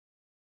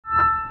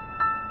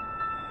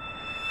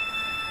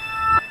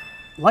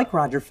Like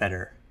Roger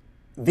Federer,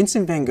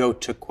 Vincent van Gogh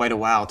took quite a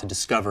while to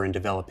discover and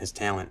develop his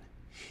talent.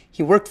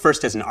 He worked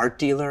first as an art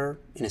dealer,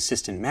 an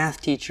assistant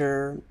math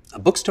teacher, a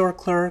bookstore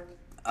clerk,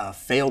 a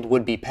failed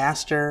would-be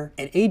pastor.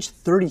 At age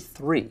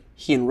 33,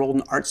 he enrolled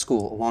in art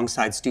school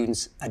alongside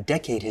students a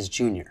decade his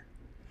junior.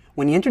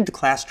 When he entered the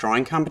class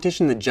drawing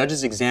competition, the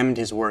judges examined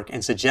his work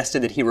and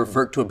suggested that he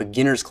revert to a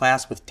beginner's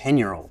class with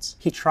 10-year-olds.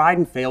 He tried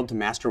and failed to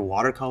master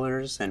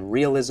watercolors and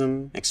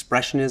realism,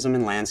 expressionism,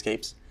 and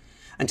landscapes,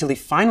 until he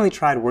finally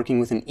tried working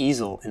with an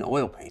easel and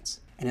oil paints.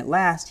 And at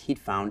last, he'd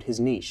found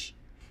his niche.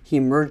 He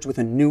emerged with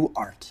a new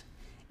art,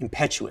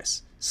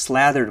 impetuous,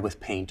 slathered with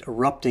paint,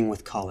 erupting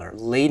with color,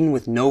 laden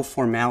with no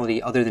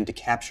formality other than to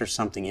capture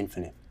something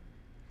infinite.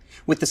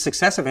 With the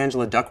success of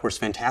Angela Duckworth's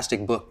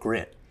fantastic book,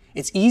 Grit,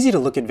 it's easy to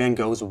look at Van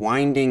Gogh's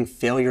winding,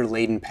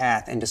 failure-laden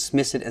path and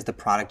dismiss it as the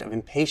product of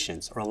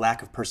impatience or a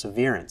lack of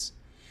perseverance.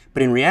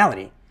 But in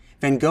reality,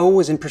 Van Gogh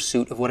was in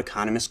pursuit of what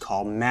economists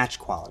call match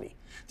quality,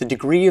 the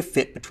degree of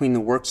fit between the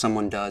work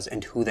someone does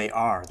and who they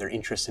are, their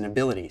interests and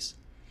abilities.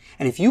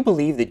 And if you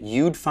believe that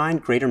you'd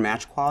find greater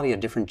match quality at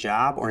a different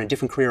job or in a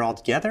different career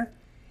altogether,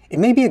 it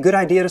may be a good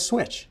idea to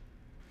switch.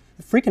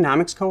 The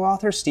Freakonomics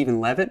co-author Stephen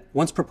Levitt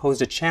once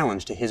proposed a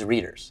challenge to his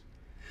readers.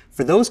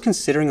 For those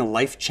considering a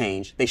life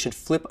change, they should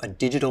flip a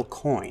digital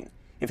coin.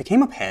 If it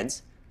came up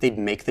heads, they'd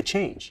make the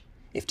change.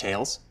 If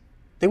tails,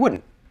 they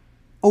wouldn't.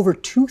 Over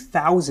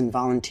 2,000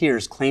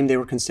 volunteers claimed they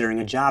were considering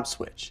a job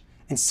switch.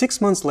 And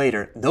 6 months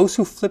later, those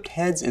who flipped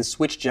heads and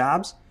switched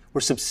jobs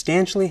were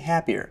substantially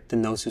happier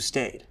than those who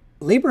stayed.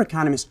 Labor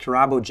economist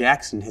Karabo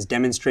Jackson has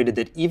demonstrated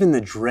that even the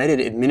dreaded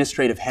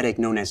administrative headache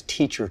known as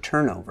teacher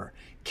turnover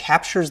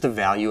captures the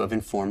value of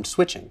informed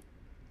switching.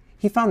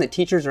 He found that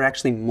teachers are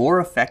actually more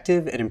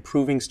effective at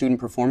improving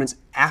student performance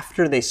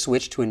after they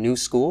switch to a new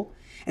school,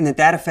 and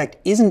that effect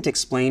isn't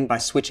explained by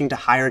switching to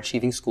higher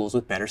achieving schools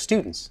with better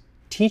students.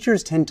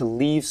 Teachers tend to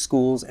leave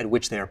schools at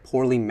which they are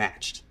poorly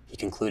matched, he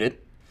concluded.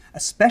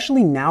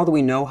 Especially now that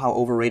we know how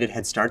overrated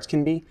Head Starts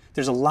can be,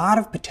 there's a lot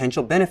of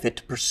potential benefit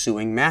to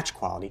pursuing match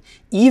quality,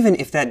 even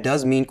if that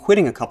does mean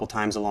quitting a couple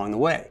times along the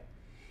way.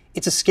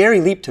 It's a scary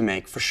leap to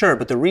make, for sure,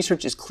 but the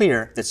research is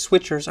clear that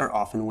switchers are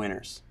often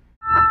winners.